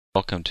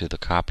Welcome to the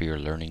Copier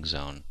Learning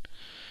Zone.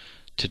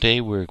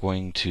 Today we're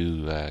going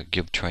to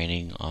give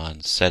training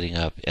on setting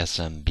up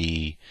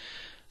SMB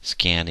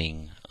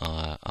scanning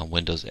on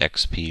Windows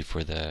XP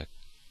for the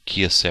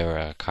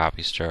Kyocera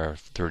Copystar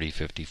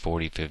 3050,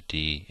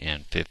 4050,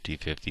 and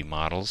 5050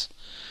 models.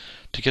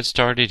 To get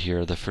started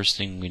here, the first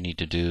thing we need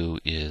to do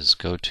is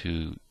go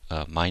to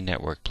My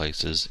Network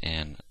Places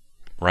and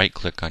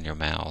right-click on your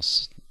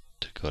mouse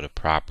to go to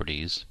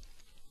Properties.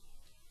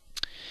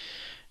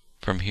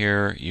 From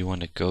here, you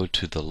want to go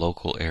to the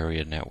local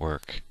area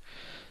network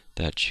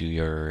that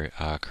you are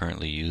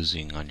currently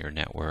using on your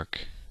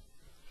network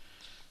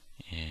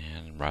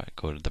and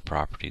go to the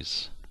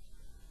properties.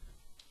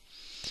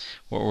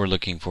 What we're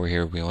looking for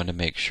here, we want to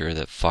make sure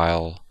that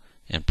file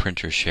and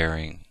printer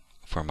sharing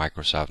for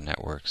Microsoft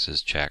Networks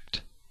is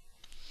checked.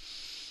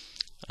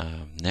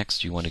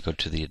 Next, you want to go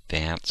to the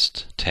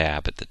Advanced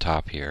tab at the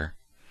top here,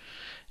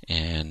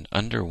 and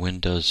under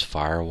Windows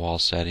Firewall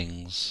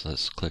Settings,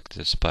 let's click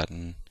this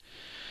button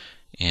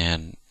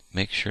and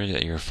make sure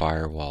that your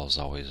firewall is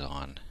always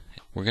on.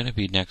 We're going to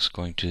be next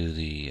going to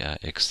the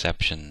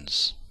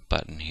Exceptions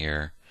button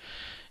here,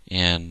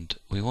 and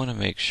we want to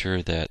make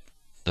sure that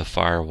the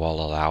firewall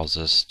allows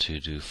us to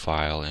do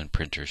file and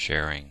printer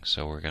sharing.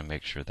 So we're going to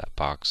make sure that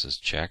box is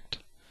checked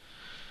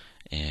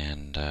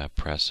and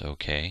press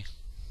OK.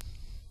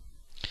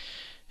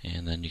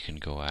 And then you can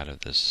go out of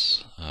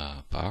this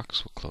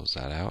box. We'll close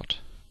that out.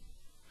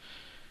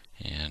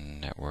 And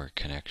Network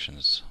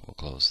Connections, we'll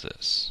close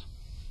this.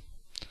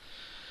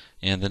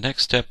 And the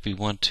next step, we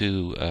want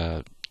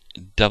to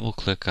double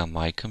click on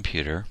My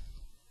Computer,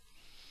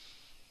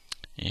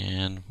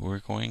 and we're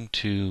going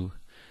to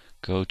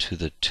go to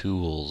the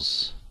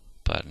Tools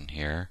button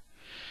here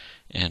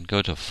and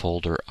go to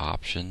Folder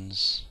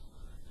Options,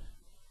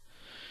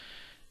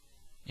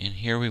 and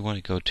here we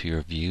want to go to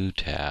your View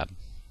tab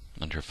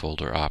under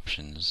Folder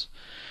Options,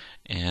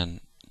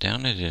 and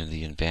down in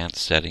the Advanced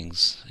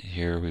Settings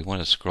here we want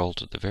to scroll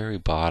to the very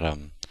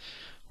bottom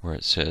where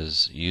it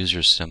says use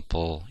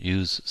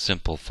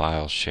simple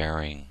file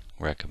sharing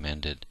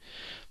recommended.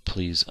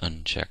 Please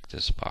uncheck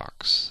this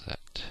box.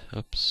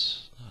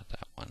 Oops, not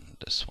that one,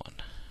 this one.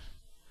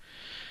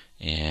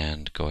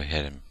 And go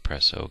ahead and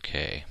press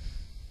OK.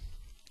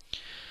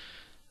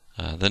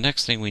 The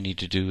next thing we need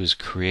to do is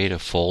create a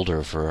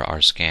folder for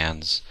our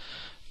scans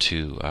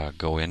to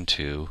go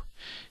into,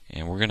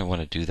 and we're going to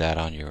want to do that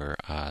on your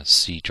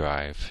C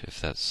drive, if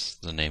that's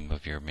the name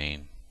of your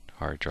main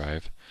hard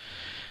drive.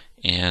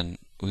 And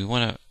we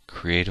want to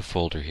create a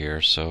folder here,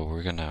 so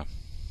we're going to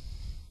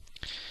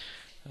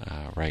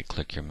right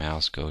click your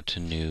mouse, go to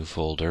New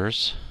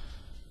Folders,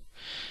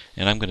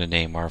 and I'm going to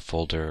name our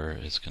folder,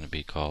 it's going to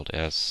be called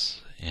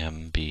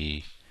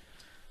SMB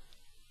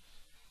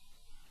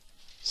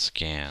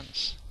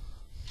Scans.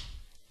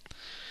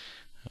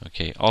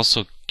 Okay,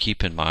 also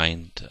keep in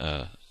mind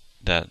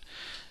that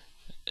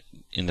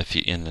in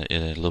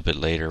a little bit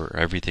later,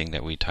 everything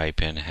that we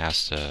type in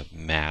has to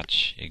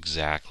match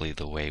exactly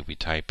the way we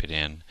type it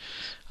in,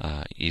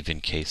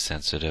 even case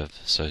sensitive.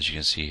 So as you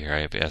can see here, I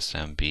have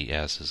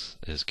SMBS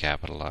is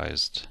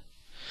capitalized,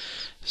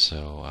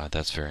 so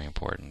that's very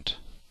important.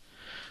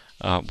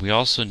 We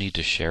also need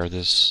to share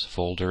this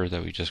folder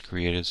that we just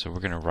created, so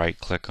we're going to right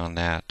click on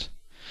that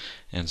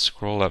and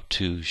scroll up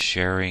to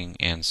Sharing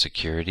and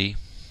Security,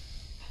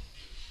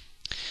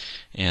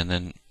 and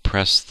then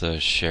press the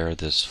Share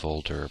This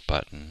Folder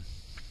button.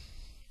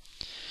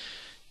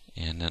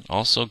 And then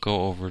also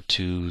go over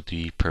to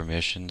the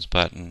Permissions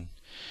button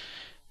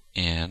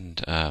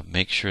and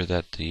make sure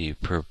that the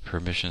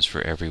permissions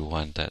for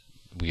everyone, that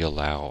we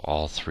allow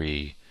all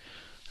three,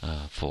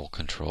 full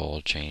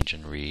control, change,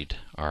 and read,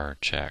 are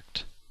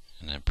checked.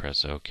 And then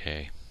press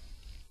OK.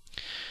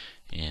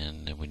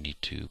 And then we need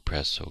to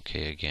press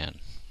OK again.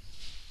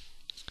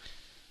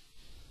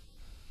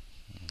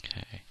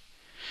 Okay.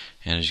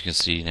 And as you can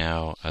see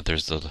now,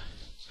 there's a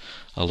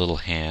little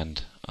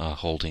hand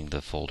holding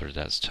the folder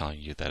that's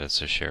telling you that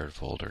it's a shared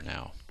folder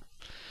now.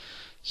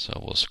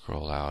 So we'll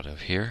scroll out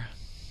of here.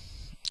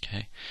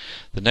 Okay.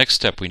 The next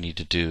step we need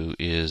to do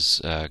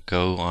is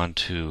go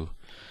onto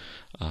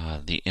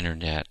the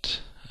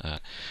internet,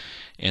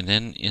 and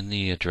then in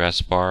the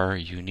address bar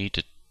you need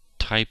to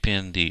type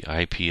in the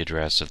IP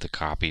address of the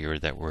copier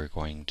that we're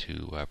going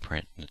to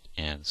print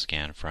and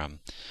scan from.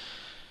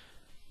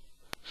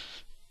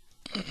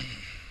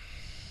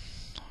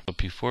 But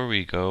before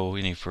we go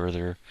any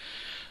further,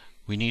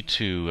 we need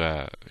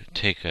to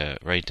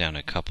write down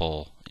a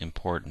couple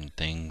important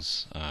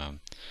things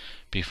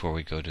before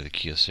we go to the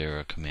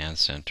Kyocera Command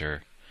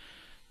Center.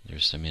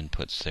 There's some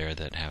inputs there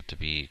that have to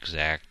be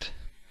exact.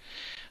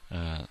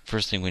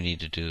 First thing we need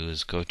to do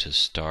is go to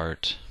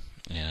Start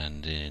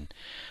and then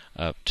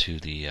up to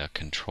the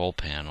Control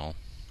Panel.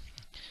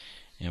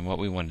 And what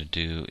we want to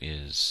do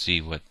is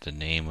see what the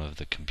name of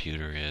the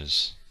computer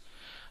is.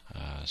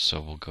 So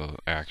we'll go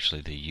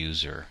actually the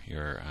user.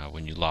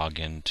 When you log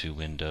into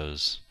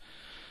Windows,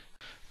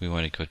 we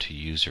want to go to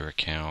User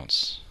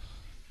Accounts.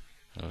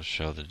 It'll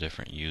show the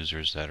different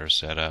users that are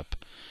set up,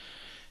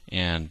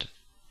 and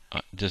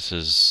this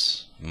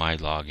is my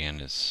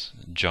login. It's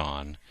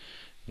John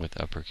with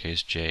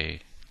uppercase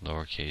J,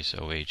 lowercase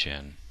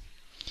OHN.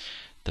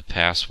 The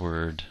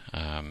password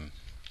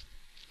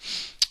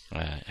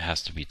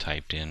has to be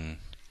typed in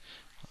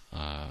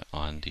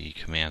on the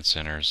command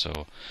center,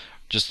 so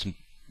just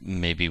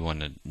maybe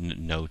want to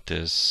note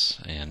this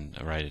and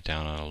write it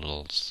down on a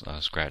little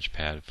scratch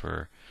pad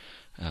for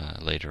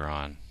later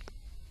on.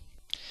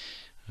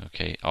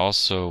 Okay,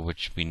 also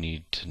what we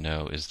need to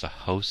know is the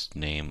host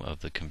name of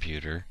the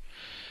computer.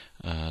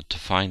 To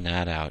find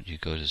that out, you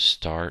go to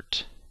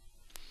Start,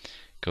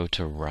 go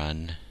to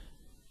Run,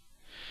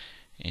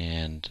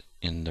 and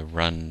in the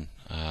Run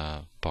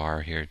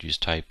bar here,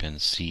 just type in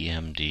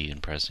CMD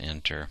and press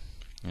Enter.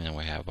 And then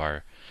we have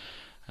our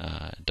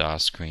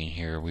DOS screen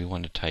here. We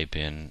want to type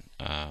in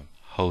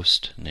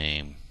host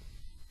name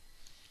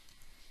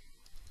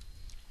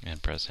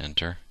and press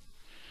Enter.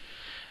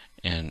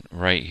 And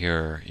right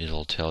here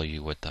it'll tell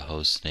you what the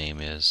host name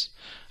is.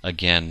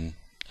 Again,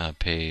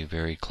 pay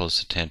very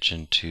close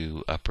attention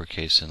to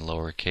uppercase and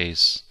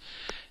lowercase.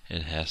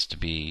 It has to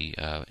be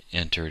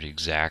entered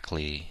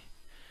exactly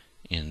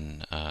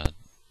in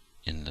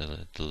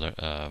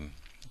the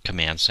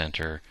command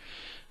center,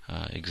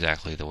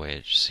 exactly the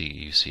way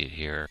you see it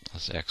here.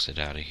 Let's exit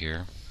out of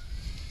here.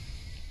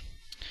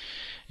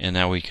 And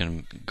now we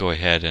can go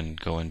ahead and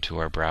go into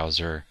our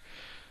browser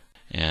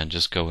and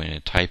just go in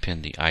and type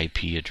in the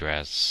IP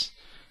address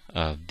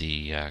of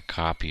the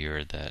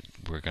copier that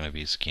we're going to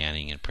be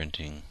scanning and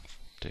printing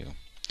to.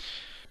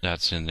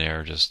 That's in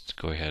there. Just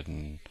go ahead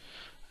and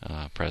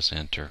press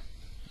Enter,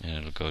 and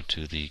it'll go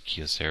to the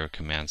Kyocera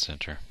command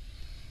center.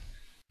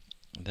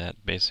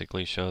 That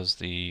basically shows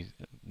the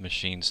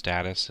machine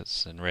status.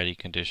 It's in ready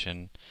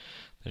condition.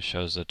 That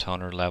shows the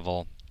toner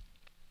level.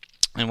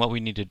 And what we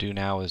need to do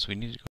now is we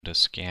need to go to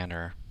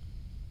Scanner,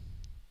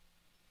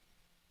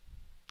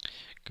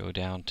 go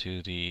down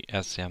to the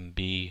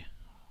SMB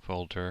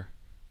folder,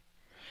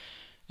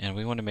 and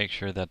we want to make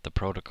sure that the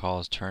protocol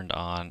is turned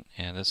on,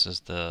 and this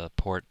is the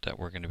port that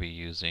we're going to be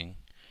using.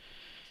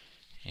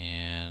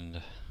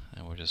 And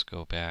we'll just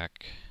go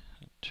back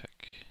and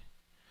check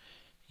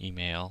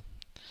email.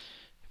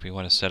 If we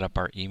want to set up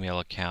our email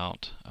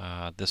account,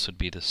 this would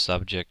be the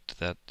subject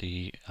that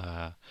the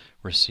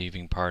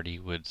receiving party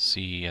would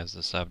see as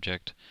the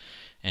subject,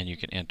 and you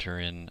can enter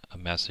in a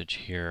message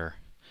here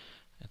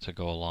to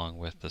go along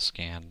with the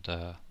scanned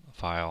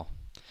file.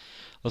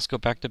 Let's go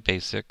back to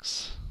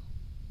basics,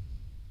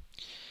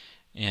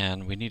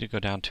 and we need to go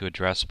down to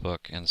address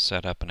book and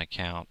set up an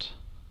account.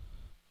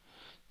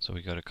 So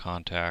we go to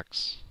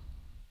contacts.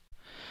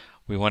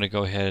 We want to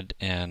go ahead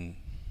and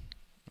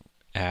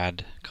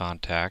add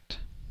contact.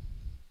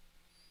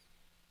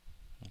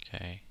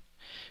 Okay,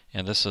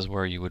 and this is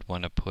where you would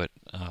want to put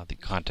the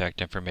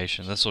contact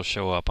information. This will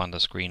show up on the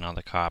screen on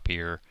the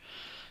copier,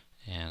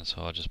 and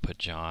so I'll just put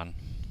John,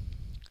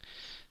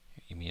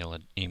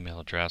 email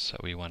address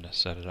that we want to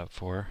set it up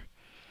for.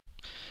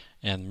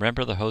 And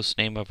remember the host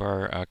name of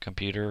our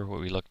computer, what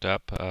we looked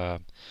up.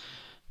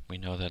 We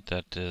know that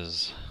that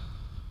is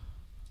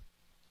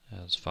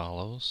as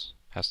follows.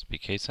 Has to be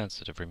case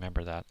sensitive,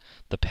 remember that.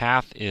 The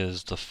path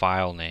is the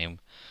file name,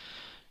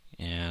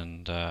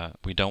 and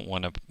we don't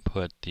want to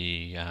put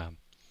the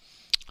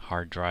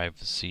hard drive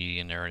C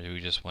in there. We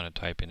just want to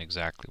type in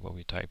exactly what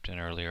we typed in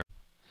earlier.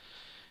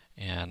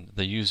 And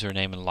the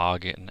username and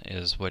login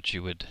is what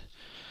you would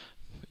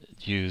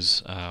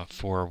use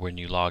for when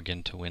you log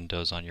into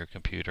Windows on your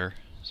computer.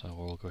 So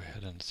we'll go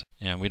ahead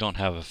and we don't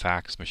have a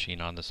fax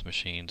machine on this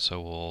machine, so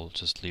we'll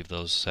just leave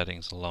those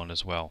settings alone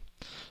as well.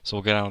 So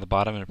we'll go down to the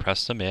bottom and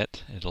press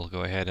submit. It'll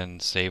go ahead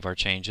and save our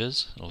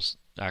changes. It'll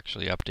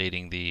actually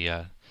updating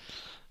the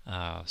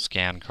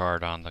scan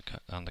card on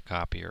the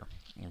copier,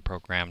 and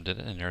programmed it,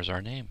 and there's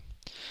our name.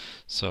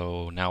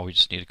 So now we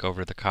just need to go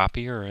over to the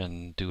copier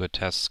and do a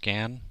test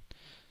scan,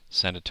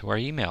 send it to our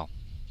email.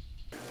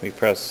 We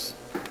press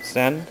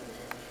send,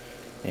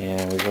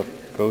 and we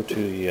go to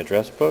the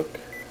address book,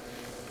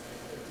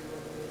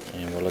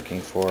 and we're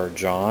looking for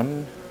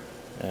John,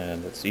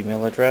 and its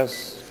email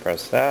address.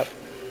 Press that,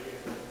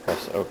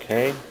 press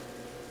OK,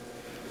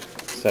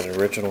 set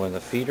original in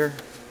the feeder,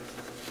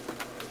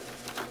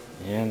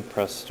 and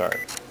press start.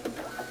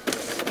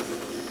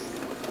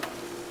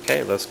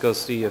 Okay, let's go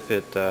see if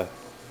it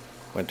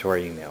went to our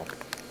email.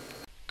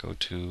 Go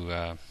to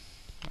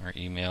our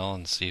email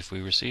and see if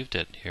we received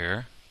it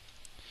here.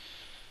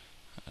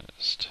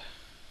 Just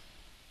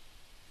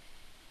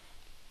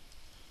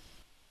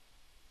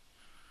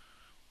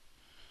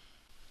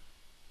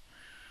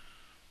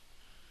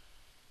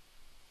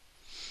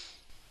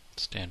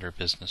standard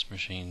business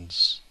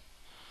machines.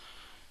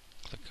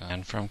 Click on,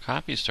 and from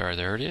Copystar,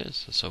 there it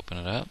is. Let's open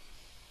it up.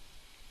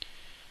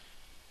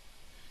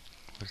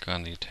 Click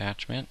on the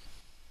attachment,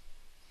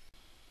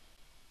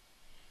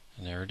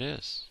 and there it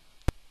is.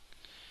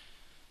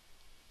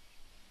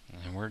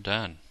 And we're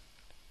done.